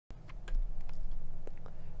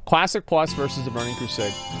Classic Plus versus the Burning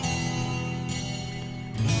Crusade.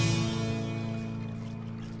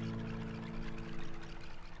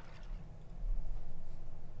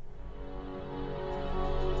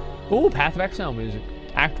 Ooh, Path of Exile music.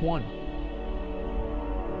 Act 1.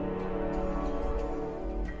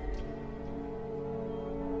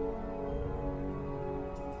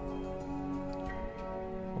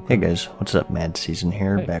 Hey guys, what's up? MadSeason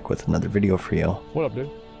here, hey. Back with another video for you. What up,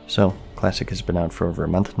 dude? So, Classic has been out for over a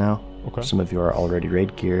month now. Okay. Some of you are already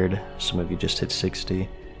raid geared, some of you just hit 60,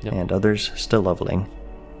 yep. And others still leveling.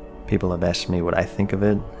 People have asked me what I think of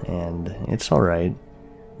it, and it's alright.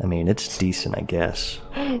 I mean, it's decent, I guess.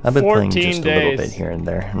 I've been playing just a little bit here and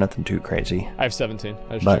there, nothing too crazy. I have 17.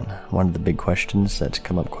 But one of the big questions that's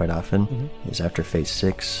come up quite often is after Phase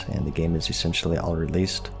 6, and the game is essentially all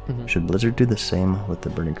released, should Blizzard do the same with the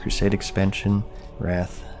Burning Crusade expansion,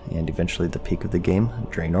 Wrath, and eventually the peak of the game,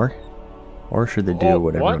 Draenor? Or should they do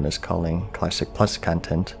what everyone is calling Classic Plus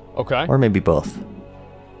content? Okay. Or maybe both?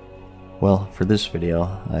 Well, for this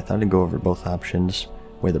video, I thought I'd go over both options,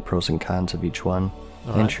 weigh the pros and cons of each one,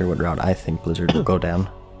 and share what route I think Blizzard will go down.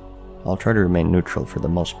 I'll try to remain neutral for the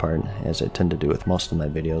most part, as I tend to do with most of my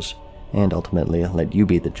videos, and ultimately let you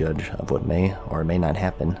be the judge of what may or may not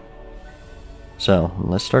happen. So,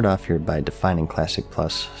 let's start off here by defining Classic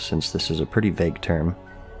Plus, since this is a pretty vague term.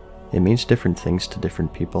 It means different things to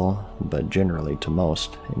different people, but generally to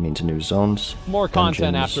most, it means new zones, more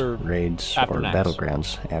content dungeons, after raids, after or next.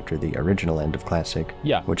 battlegrounds after the original end of Classic,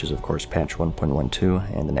 Yeah. which is of course patch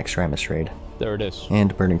 1.12 and the next Ramus raid. There it is.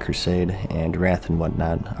 And Burning Crusade and Wrath and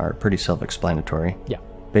whatnot are pretty self-explanatory. Yeah.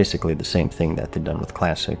 Basically the same thing that they've done with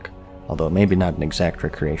Classic, although maybe not an exact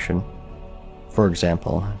recreation. For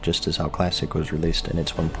example, just as how Classic was released in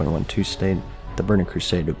its 1.12 state, the Burning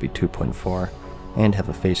Crusade would be 2.4, and have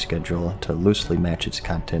a phase schedule to loosely match its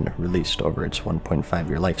content released over its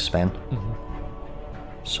 1.5-year lifespan.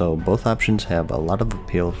 So both options have a lot of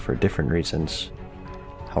appeal for different reasons.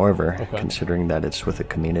 However, considering that it's with a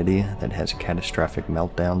community that has catastrophic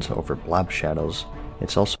meltdowns over blob shadows,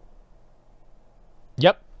 it's also...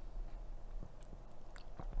 Yep.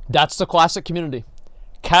 That's the Classic community.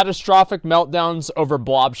 Catastrophic meltdowns over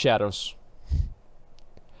blob shadows.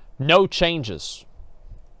 No changes.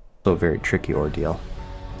 a very tricky ordeal.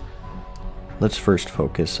 Let's first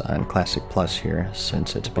focus on Classic Plus here,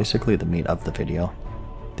 since it's basically the meat of the video.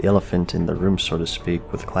 The elephant in the room, so to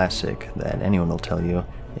speak, with Classic that anyone will tell you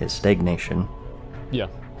is stagnation. Yeah.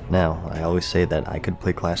 Now, I always say that I could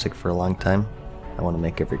play Classic for a long time. I want to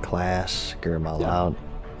make every class, gear them all out,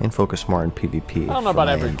 and focus more on PvP. I don't know about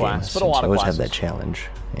every class, but a lot of I always classes. have that challenge,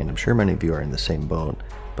 and I'm sure many of you are in the same boat,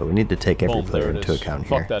 but we need to take every player into account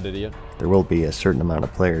here. Fuck that idiot. There will be a certain amount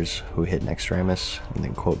of players who hit next Ramus and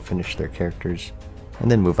then quote finish their characters, and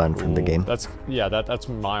then move on from the game. That's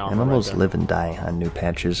my armor. MMOs right there. live and die on new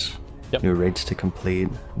patches, new raids to complete,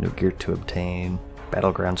 new gear to obtain,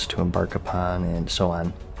 battlegrounds to embark upon, and so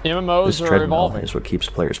on. MMOs This are treadmill evolving. is what keeps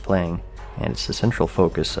players playing, and it's the central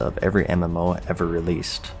focus of every MMO ever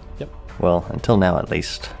released. Yep. Well, until now at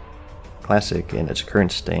least. Classic, in its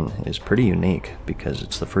current state, is pretty unique because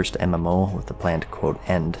it's the first MMO with a planned quote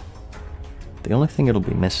end. The only thing it'll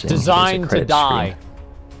be missing Designed is a to credit die. screen.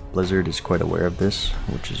 Blizzard is quite aware of this,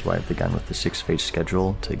 which is why I've begun with the 6-phase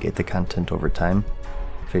schedule to gate the content over time.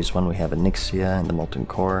 Phase 1 we have Onyxia and the Molten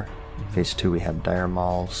Core. Phase 2 we have Dire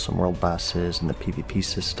Maul, some world bosses, and the PvP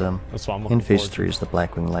system. That's what I'm looking In Phase forward 3 is the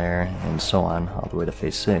Blackwing Lair, and so on, all the way to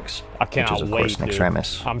Phase 6, I cannot which is of wait, course next dude.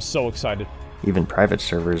 Ramus. I'm so excited. Even private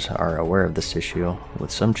servers are aware of this issue,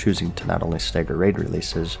 with some choosing to not only stagger raid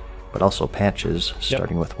releases, but also patches,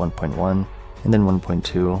 starting with 1.1, and then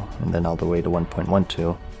 1.2, and then all the way to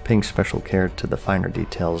 1.12, paying special care to the finer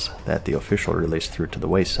details that the official release threw to the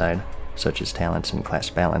wayside, such as talents and class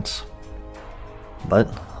balance.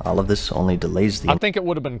 But all of this only delays the... I think it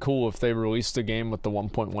would have been cool if they released a game with the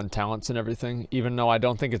 1.1 talents and everything. Even though I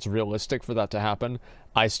don't think it's realistic for that to happen,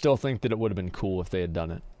 I still think that it would have been cool if they had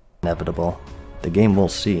done it. Inevitable. The game will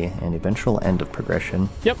see an eventual end of progression.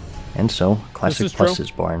 Yep. And so, Classic Plus true.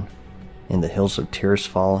 is born. In the hills of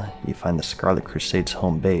Tirisfal, you find the Scarlet Crusade's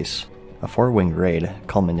home base, a 4-wing raid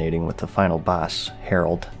culminating with the final boss,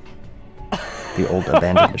 Herald. The old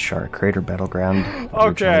abandoned Ashara crater battleground,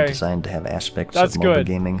 originally designed to have aspects of mobile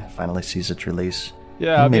gaming, finally sees its release. Yeah,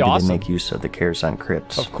 and that'd be maybe awesome. they make use of the Karazhan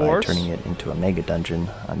crypts by turning it into a mega dungeon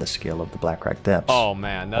on the scale of the Blackrock Depths. Oh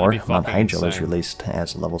man, that'd or be fucking Mount Hyjal is insane. released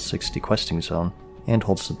as a level 60 questing zone, and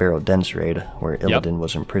holds the Barrow Dens raid, where Illidan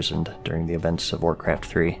was imprisoned during the events of Warcraft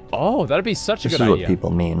 3. Oh, that'd be such a This good is idea. what people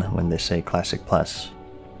mean when they say Classic Plus.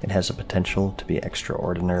 It has the potential to be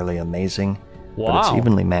extraordinarily amazing, But it's Wow.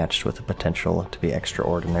 evenly matched with the potential to be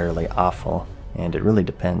extraordinarily awful, and it really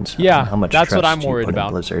depends Yeah, on how much that's what trust I'm you worried put about.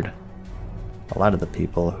 in Blizzard. A lot of the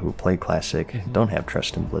people who play Classic don't have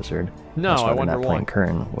trust in Blizzard. No, That's why I they're wonder not playing why.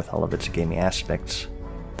 Current with all of its gamey aspects.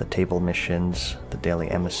 The table missions, the daily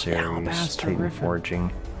emissaries, Alabaster Titan Griffin.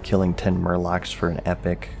 forging, killing 10 Murlocs for an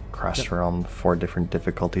epic, cross-realm, 4 different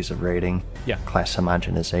difficulties of raiding, Yeah. class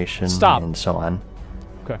homogenization, Stop. and so on.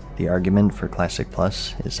 Okay. The argument for Classic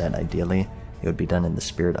Plus is that ideally it would be done in the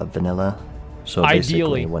spirit of vanilla. So Ideally.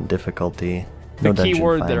 basically one difficulty, no The key dungeon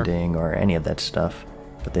word there. finding or any of that stuff.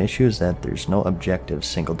 But the issue is that there's no objective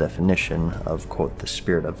single definition of, quote, the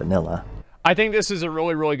spirit of vanilla. I think this is a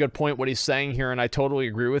really, really good point, what he's saying here, and I totally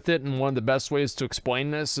agree with it. And one of the best ways to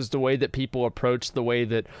explain this is the way that people approach the way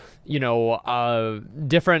that, you know,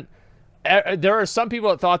 different... There are some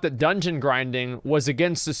people that thought that dungeon grinding was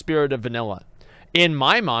against the spirit of vanilla. In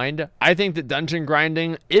my mind, I think that dungeon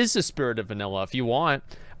grinding is the spirit of vanilla, if you want.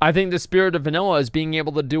 I think the spirit of vanilla is being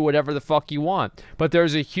able to do whatever the fuck you want. But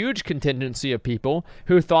there's a huge contingency of people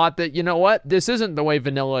who thought that, you know what, this isn't the way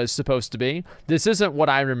vanilla is supposed to be. This isn't what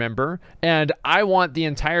I remember. And I want the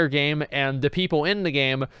entire game and the people in the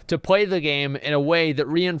game to play the game in a way that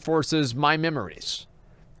reinforces my memories.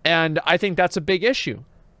 And I think that's a big issue.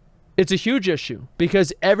 It's a huge issue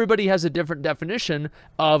because everybody has a different definition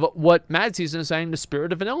of what MadSeason is saying the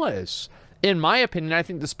spirit of vanilla is. In my opinion, I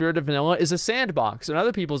think the spirit of vanilla is a sandbox. In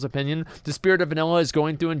other people's opinion, the spirit of vanilla is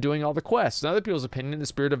going through and doing all the quests. In other people's opinion, the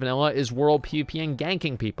spirit of vanilla is world PvP and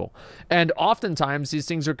ganking people. And oftentimes, these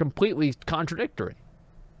things are completely contradictory.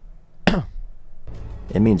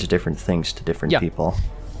 It means different things to different Yeah. people.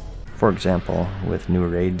 For example, with new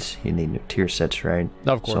raids, you need new tier sets, right?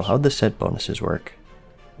 Of course. So how do the set bonuses work?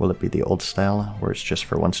 Will it be the old style, where it's just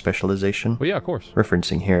for one specialization? Well, yeah, of course.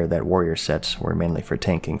 Referencing here that warrior sets were mainly for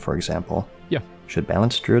tanking, for example. Yeah. Should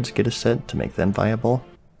balanced druids get a set to make them viable?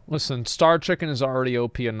 Listen, Star Chicken is already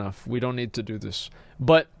OP enough. We don't need to do this.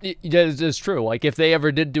 But it is true. Like, if they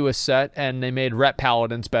ever did do a set and they made Ret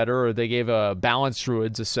Paladins better or they gave a Balanced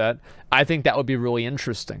Druids a set, I think that would be really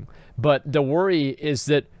interesting. But the worry is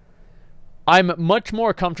that I'm much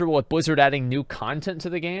more comfortable with Blizzard adding new content to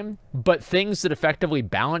the game, but things that effectively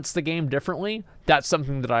balance the game differently, that's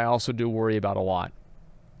something that I also do worry about a lot.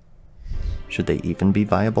 Should they even be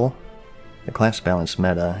viable? The class balance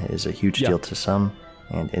meta is a huge deal to some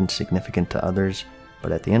and insignificant to others,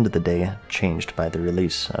 but at the end of the day, changed by the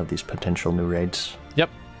release of these potential new raids. Yep.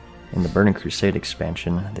 In the Burning Crusade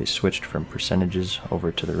expansion, they switched from percentages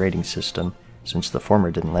over to the rating system, since the former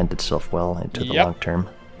didn't lend itself well into the long term.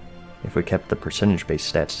 If we kept the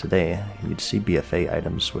percentage-based stats today, you'd see BFA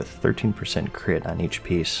items with 13% crit on each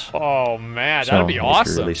piece. Oh man, So, that'd be if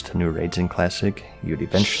awesome. you released new raids in Classic, you'd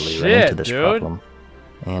eventually run Shit, into this dude. problem.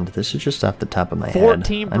 And this is just off the top of my head.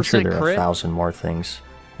 14% I'm sure there are crit? 1,000 more things.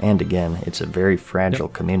 And again, it's a very fragile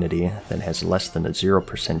community that has less than a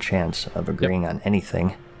 0% chance of agreeing on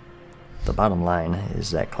anything. The bottom line is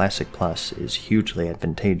that Classic Plus is hugely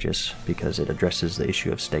advantageous because it addresses the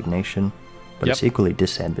issue of stagnation, but it's equally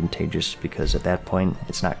disadvantageous because at that point,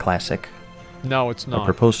 it's not Classic. No, it's A not.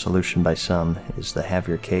 proposed solution by some is the have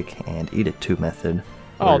your cake and eat it too method.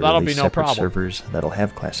 Oh, where you that'll be release no separate problem. servers that'll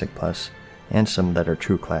have Classic Plus, and some that are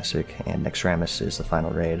true Classic, and Nexramus is the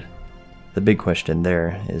final raid. The big question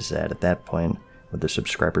there is that at that point, would the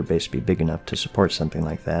subscriber base be big enough to support something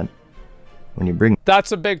like that? When you bring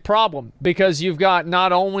That's a big problem because you've got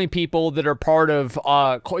not only people that are part of,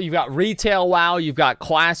 you've got retail WoW, you've got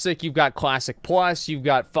Classic Plus, you've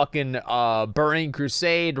got fucking Burning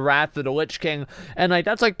Crusade, Wrath of the Lich King, and like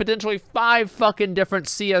that's like potentially 5 fucking different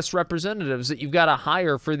CS representatives that you've got to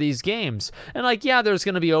hire for these games. And like, yeah, there's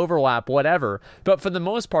going to be overlap, whatever, but for the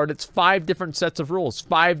most part, it's 5 different sets of rules,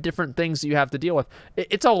 5 different things that you have to deal with.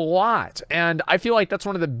 It's a lot, and I feel like that's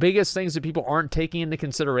one of the biggest things that people aren't taking into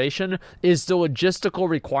consideration is the logistical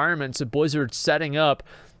requirements of Blizzard setting up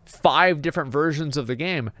 5 different versions of the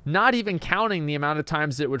game, not even counting the amount of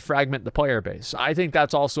times that it would fragment the player base. I think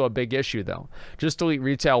that's also a big issue, though. Just delete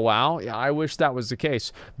retail WoW, yeah, I wish that was the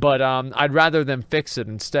case, but I'd rather them fix it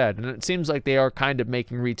instead, and it seems like they are kind of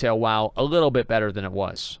making retail WoW a little bit better than it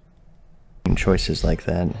was. choices like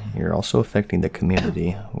that, you're also affecting the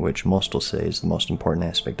community, which most will say is the most important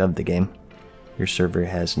aspect of the game. Your server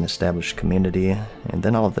has an established community, and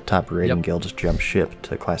then all of the top raiding guilds jump ship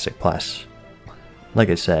to Classic Plus. Like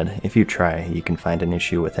I said, if you try, you can find an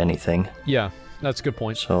issue with anything. Yeah, that's a good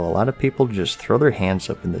point. So a lot of people just throw their hands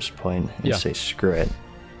up in this point and say screw it.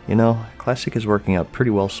 You know, Classic is working out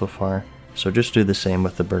pretty well so far, so just do the same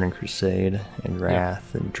with the Burning Crusade, and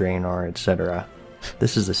Wrath, and Draenor, etc.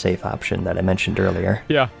 This is the safe option that I mentioned earlier.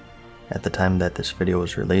 Yeah. At the time that this video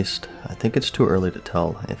was released, I think it's too early to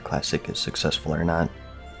tell if Classic is successful or not.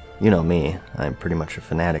 You know me, I'm pretty much a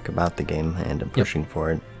fanatic about the game and am pushing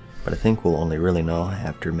for it, but I think we'll only really know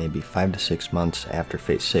after maybe 5 to 6 months after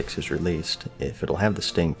Phase 6 is released if it'll have the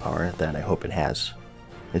staying power that I hope it has.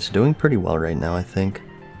 It's doing pretty well right now, I think.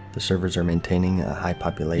 The servers are maintaining a high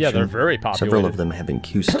population. Yeah, they're very populated. Several of them having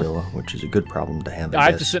queue still, which is a good problem to have.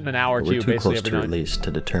 I have to sit in an hour queue basically every night. We're too close to release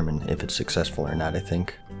to determine if it's successful or not, I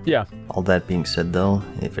think. Yeah. All that being said though,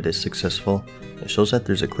 if it is successful, it shows that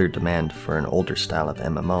there's a clear demand for an older style of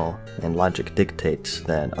MMO, and logic dictates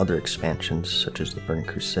that other expansions such as the Burning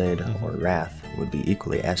Crusade or Wrath would be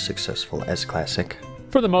equally as successful as Classic.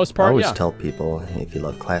 For the most part, I always tell people, if you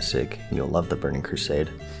love Classic, you'll love the Burning Crusade.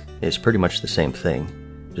 It's pretty much the same thing,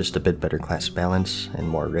 just a bit better class balance and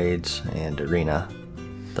more raids and arena.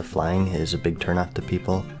 The flying is a big turnoff to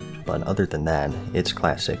people, but other than that, it's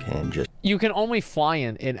Classic and just... You can only fly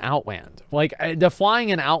in Outland. Like, the flying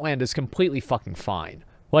in Outland is completely fucking fine.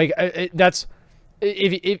 Like, that's...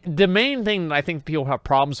 If the main thing that I think people have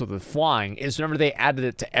problems with flying is whenever they added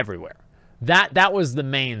it to everywhere. That was the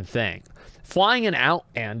main thing. Flying in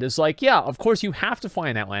Outland is like, yeah, of course you have to fly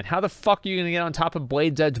in Outland. How the fuck are you going to get on top of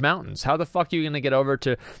Blade's Edge Mountains? How the fuck are you going to get over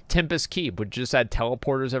to Tempest Keep, which just had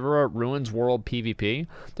teleporters everywhere? Ruins World PvP.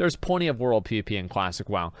 There's plenty of World PvP in Classic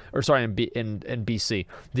WoW. Or sorry, in BC.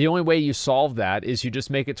 The only way you solve that is you just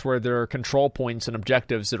make it to where there are control points and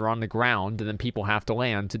objectives that are on the ground, and then people have to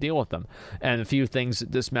land to deal with them. And a few things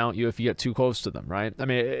that dismount you if you get too close to them, right? I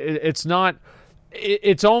mean, it's not...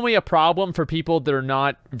 It's only a problem for people that are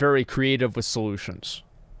not very creative with solutions.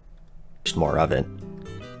 Just more of it.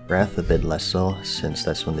 Wrath a bit less so, since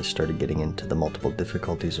that's when they started getting into the multiple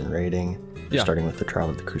difficulties in raiding, starting with the Trial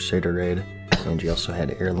of the Crusader raid, and you also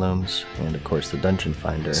had heirlooms, and of course the Dungeon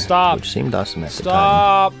Finder, which seemed awesome at the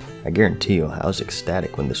time. I guarantee you, I was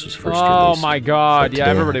ecstatic when this was first released. Oh my god, today, yeah,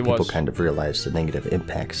 everybody was. People kind of realized the negative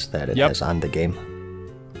impacts that it has on the game.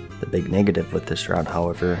 The big negative with this route,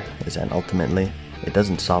 however, is that ultimately, it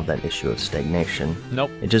doesn't solve that issue of stagnation.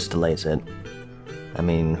 Nope. It just delays it. I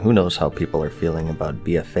mean, who knows how people are feeling about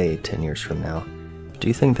BFA 10 years from now. Do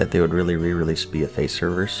you think that they would really re-release BFA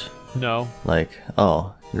servers? No. Like,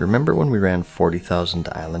 oh, you remember when we ran 40,000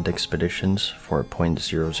 island expeditions for a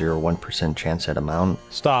 0.001% chance at a mount?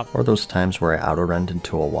 Stop. Or those times where I auto-runned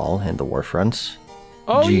into a wall in the Warfronts?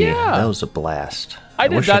 Oh, Gee, yeah. that was a blast. I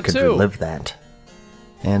did wish that I could too. relive that.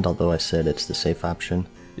 And although I said it's the safe option,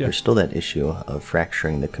 there's still that issue of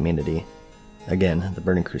fracturing the community. Again, the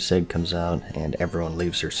Burning Crusade comes out and everyone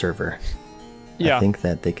leaves their server. I think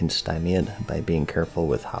that they can stymie it by being careful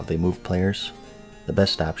with how they move players. The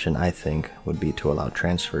best option, I think, would be to allow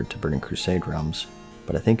transfer to Burning Crusade realms,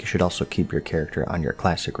 but I think you should also keep your character on your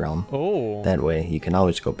Classic realm. Oh. That way, you can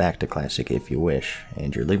always go back to Classic if you wish,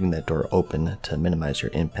 and you're leaving that door open to minimize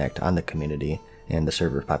your impact on the community and the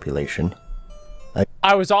server population.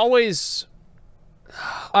 I was always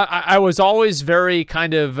very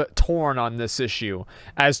kind of torn on this issue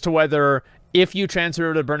as to whether if you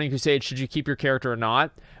transfer to Burning Crusade, should you keep your character or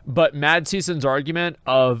not? But MadSeason's argument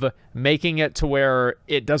of making it to where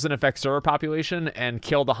it doesn't affect server population and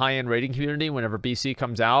kill the high-end raiding community whenever BC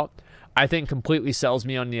comes out, I think completely sells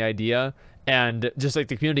me on the idea. And just like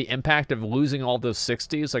the community impact of losing all those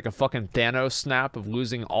 60s, like a fucking Thanos snap of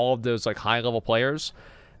losing all of those like high-level players,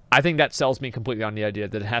 I think that sells me completely on the idea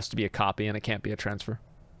that it has to be a copy and it can't be a transfer.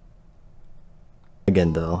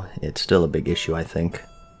 Again, though, it's still a big issue, I think.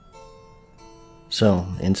 So,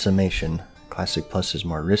 in summation, Classic Plus is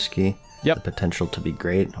more risky, the potential to be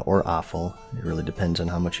great or awful, it really depends on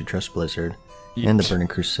how much you trust Blizzard, and the Burning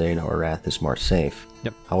Crusade or Wrath is more safe.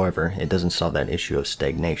 However, it doesn't solve that issue of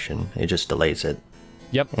stagnation, it just delays it.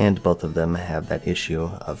 And both of them have that issue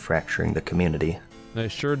of fracturing the community. They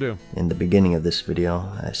sure do. In the beginning of this video,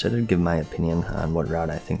 I said I'd give my opinion on what route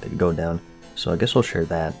I think they'd go down, so I guess I'll share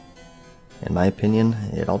that. In my opinion,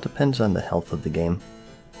 it all depends on the health of the game.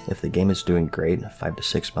 If the game is doing great 5 to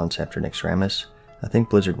 6 months after Nixramas, I think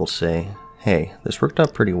Blizzard will say, hey, this worked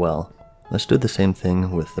out pretty well. Let's do the same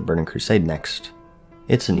thing with the Burning Crusade next.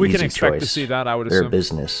 It's an easy choice. We can expect to see that, I would assume. Their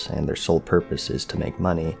business and their sole purpose is to make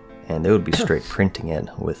money, and they would be straight printing it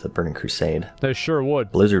with the Burning Crusade. They sure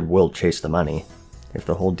would. Blizzard will chase the money. If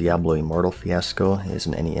the whole Diablo Immortal fiasco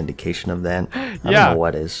isn't any indication of that, I don't know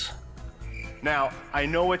what is. Now, I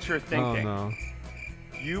know what you're thinking. Oh, no.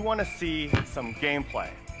 You want to see some gameplay.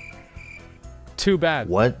 Too bad.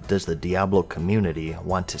 What does the Diablo community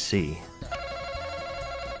want to see?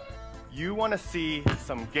 You want to see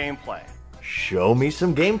some gameplay. Show me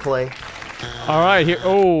some gameplay. All right, here.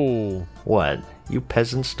 Oh. What? You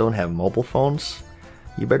peasants don't have mobile phones?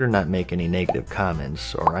 you better not make any negative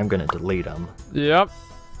comments or I'm gonna delete them. Yep.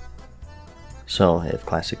 So, if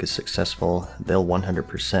Classic is successful, they'll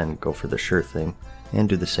 100% go for the sure thing, and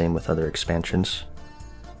do the same with other expansions.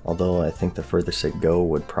 Although I think the furthest it go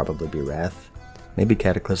would probably be Wrath. Maybe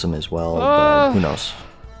Cataclysm as well, but who knows.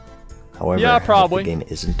 However, yeah, probably. if the game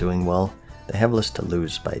isn't doing well, they have less to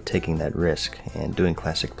lose by taking that risk and doing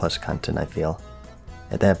Classic Plus content, I feel.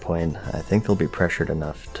 At that point, I think they'll be pressured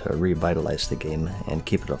enough to revitalize the game and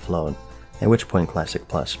keep it afloat, at which point Classic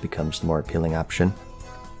Plus becomes the more appealing option.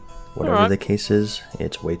 Whatever the case is,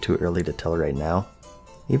 it's way too early to tell right now.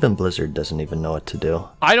 Even Blizzard doesn't even know what to do.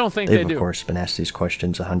 I don't think they do. They've of course been asked these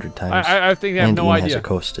questions 100 times. I think they have no idea. And Ian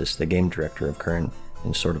Hazacostas, the game director of Current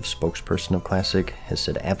and sort of spokesperson of Classic, has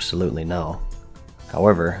said absolutely no.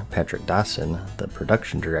 However, Patrick Dawson, the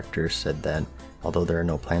production director, said that, although there are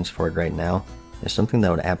no plans for it right now, it's something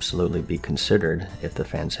that would absolutely be considered if the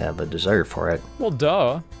fans have a desire for it. Well,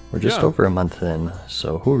 duh. We're just over a month in,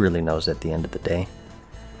 so who really knows at the end of the day?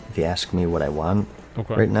 If you ask me what I want,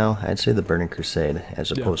 right now, I'd say the Burning Crusade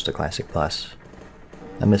as opposed to Classic Plus.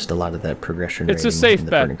 I missed a lot of that progression rating in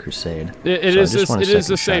the Burning Crusade. It is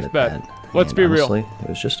a safe bet. Let's be real. Honestly, it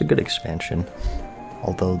was just a good expansion.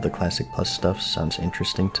 Although the Classic Plus stuff sounds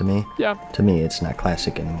interesting to me, to me it's not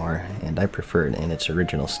Classic anymore, and I prefer it in its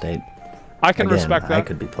original state. I can respect that. I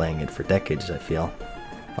could be playing it for decades, I feel.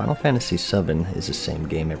 Final Fantasy VII is the same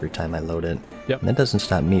game every time I load it. And that doesn't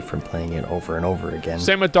stop me from playing it over and over again.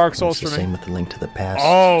 Same with Dark Souls for me. Same with The Link to the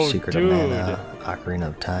Past, Secret of Mana, Ocarina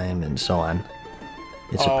of Time, and so on.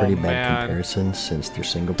 It's a pretty bad comparison since they're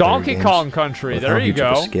single player Donkey Kong Country, there you go.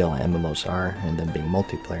 How scale MMOs are, and then being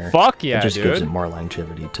multiplayer. Fuck yeah, it just gives it more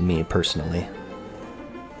longevity to me personally.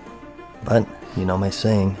 But, you know my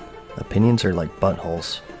saying, opinions are like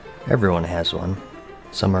buttholes. Everyone has one.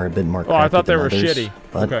 Some are a bit more I thought they were others, shitty.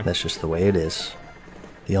 But that's just the way it is.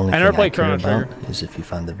 The only thing I care about is if you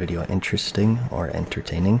found the video interesting or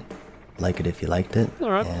entertaining. Like it if you liked it,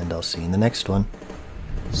 and I'll see you in the next one.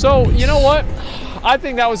 So, you know what? I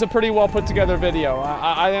think that was a pretty well put together video.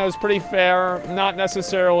 I think it was pretty fair, not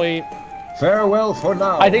necessarily... Farewell for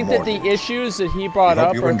now. I think that the issues that he brought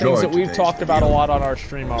up are things that we've talked about a lot on our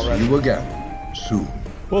stream already. See you again soon.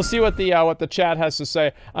 We'll see what the chat has to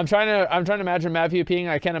say. I'm trying to imagine Mav PvPing.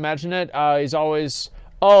 I can't imagine it. He's always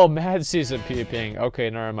Mad Season PvPing. Okay,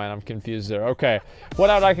 never mind. I'm confused there. Okay, what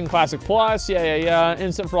out icon Classic Plus? Yeah.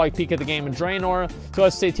 Instant for like peek at the game in Draenor. So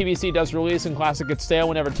let's say TBC does release and Classic gets stale.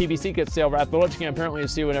 Whenever TBC gets stale, Wrath of the Lich King apparently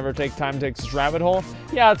see whenever time takes its rabbit hole.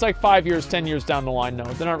 Yeah, it's like 5 years, 10 years down the line. No,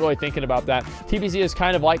 they're not really thinking about that. TBC is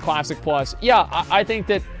kind of like Classic Plus. Yeah, I think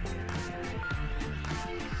that.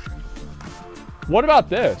 What about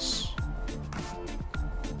this?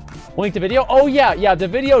 Link the video? Oh, yeah, the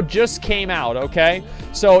video just came out, okay?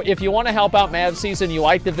 So if you want to help out Mad Season, you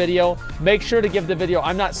like the video, make sure to give the video,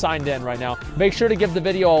 I'm not signed in right now, make sure to give the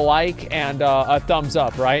video a like and a thumbs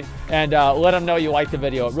up, right? And let him know you like the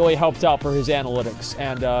video. It really helps out for his analytics.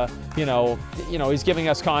 And, you know, he's giving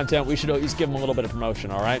us content. We should at least give him a little bit of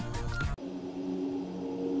promotion, all right?